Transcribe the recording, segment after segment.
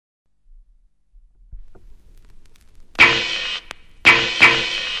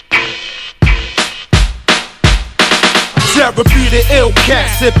Terror be the ill cat,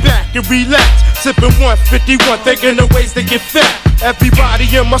 sit back and relax. Sippin' 151, thinking of ways to get fat. Everybody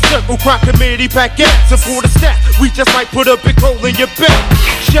in my circle, crime committee, pack gas and for the stack. We just might put a big hole in your back.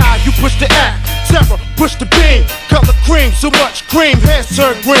 Shy, you push the act. Terror, push the beam. Color cream, so much cream, hands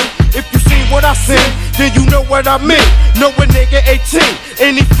turn green. If you see what I see, then you know what I mean. Know a nigga 18,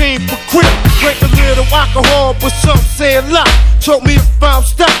 anything for cream. Drink a little alcohol, but some say a lot. Told me if I'm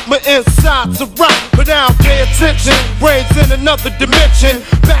stopped, my insides are rock. But I don't pay attention, brains in another dimension.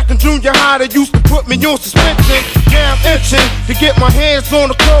 Back in junior high, they used to put me on suspension. Now I'm itching to get my hands on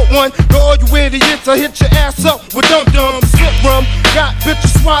a cold one. To all you idiots, I hit your ass up with dum-dum, sip rum. Got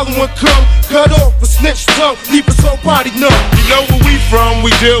bitches swallowing cum, cut off a snitch tongue, leave his whole body numb. You know where we from, we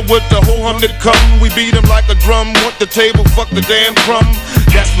deal with the whole hundred come. We beat them like a drum, want the table, fuck the damn crumb.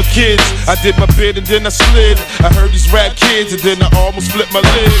 That's for kids, I did my bid and then I slid. I heard these rap kids and then I almost flipped my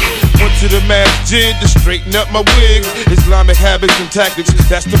lid. Went to the masjid to straighten up my wig. Islamic habits and tactics,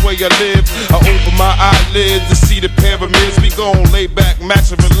 that's the way I live. I open my eyelids to see the pyramids. We gon' lay back,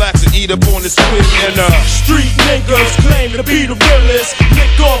 match and relax and eat up on this squid. And street niggas claim to be the realest.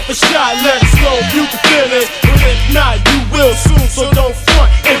 Lick off a shot, let us know if you can feel it. But if not, you will soon, so don't front.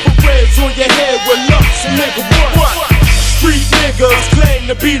 InfaRED's on your head with Lux, nigga, what? Street niggas claim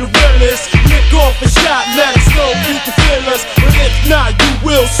to be the realest. Lick off a shot, let us know if you can feel us. But if not, you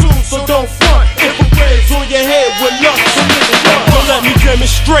will soon, so don't front. InfaRED's on your head with Lux, so nigga, what? Well, let me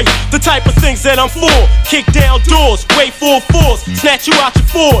demonstrate the type of things that I'm for. Kick down doors, wait for a force, snatch you out your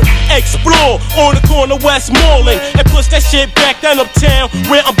Ford. Explore on the corner Westmoreland and push that shit back down uptown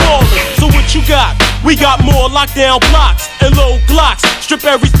where I'm ballin'. So what you got? We got more lockdown blocks and low Glocks. Strip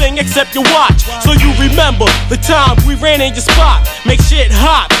everything except your watch, so you remember the time we ran in your spot. Make shit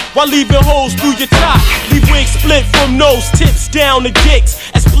hot while leaving holes through your top. Leave wigs split from nose tips down to dicks.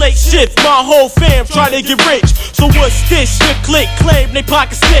 As plate shift, my whole fam try to get rich. So what's this? Your clique claim they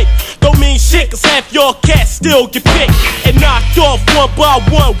pockets thick. Don't mean shit, cause half your cats still get picked and knocked off one by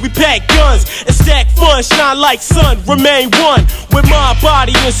one. We pack guns and stack funds, shine like sun, remain one. With my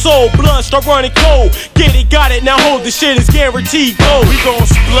body and soul, blood start running cold. Get it, got it, now hold the shit is guaranteed gold. We gon'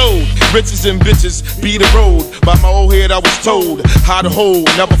 explode, riches and bitches be the road. By my old head I was told, how to hold,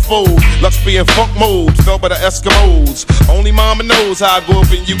 never fold. Lux be in funk mode, felt by the Eskimos. Only mama knows how I go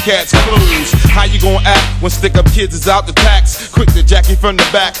up in you cats' clothes. How you gon' act when stick up kids is out the tax? Quick to jack you from the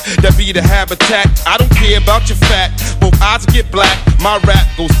back, that be the habitat. I don't care about your fat, both eyes get black. My rap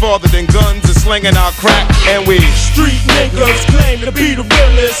goes farther than guns and slinging our crack. And we street niggas claim to be the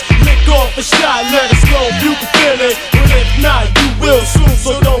realest. Lick off a shot, let us know if you can feel it. But if not, you will soon,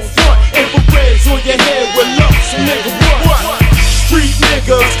 so don't front. InfaRED's on your head with Lux, nigga, what? Street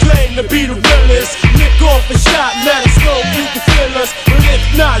niggas claim to be the realest. Lick off a shot, let us know if you can feel us. But if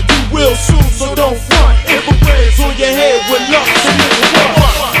not, you will soon, so don't front. InfaRED's on your head with Lux, nigga,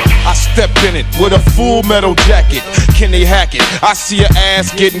 what? I step in it with a full metal jacket. Can they hack it? I see your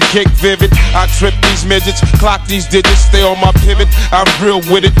ass getting kicked vivid. I trip these midgets, clock these digits, stay on my pivot. I'm real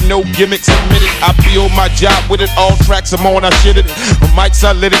with it, no gimmicks admitted. I be on my job with it, all tracks I'm on, I shit it. On mics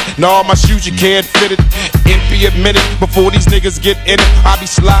I lit it, and all my shoes you can't fit it. Empty admitted, before these niggas get in it. I be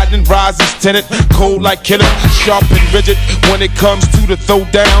sliding, rises tenant, cold like killer, sharp and rigid. When it comes to the throw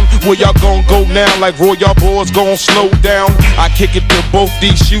down, where y'all gon' go now? Like Roy, y'all boys gon' slow down. I kick it to both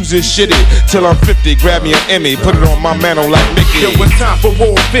these shoes is shitty. Till I'm 50, grab me an Emmy, put it on my mantle like Mickey. Yo, it's time for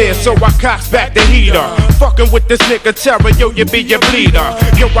warfare, so I cocks back the heater. Fucking with this nigga Terror, yo, you be your bleeder.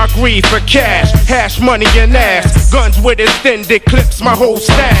 Yo, I grieve for cash, hash money and ass. Guns with extended clips, my whole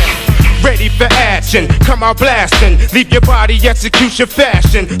stash. Ready for action, come out blasting. Leave your body execution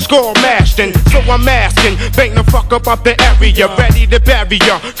fashion. Score mashing, so I'm asking. Bang the fuck up the area. Ready to bury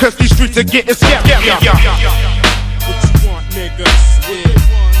ya, cause these streets are getting scary. What you want, niggas?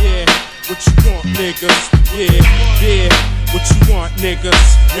 Yeah. What you want, niggas? Yeah. What you want, niggas?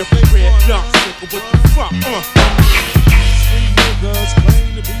 InfaRED Lux, nigga, what the fuck? Street niggas claim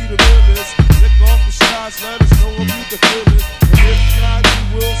to be the realest. Lick off the shots, let us know if you can feel it.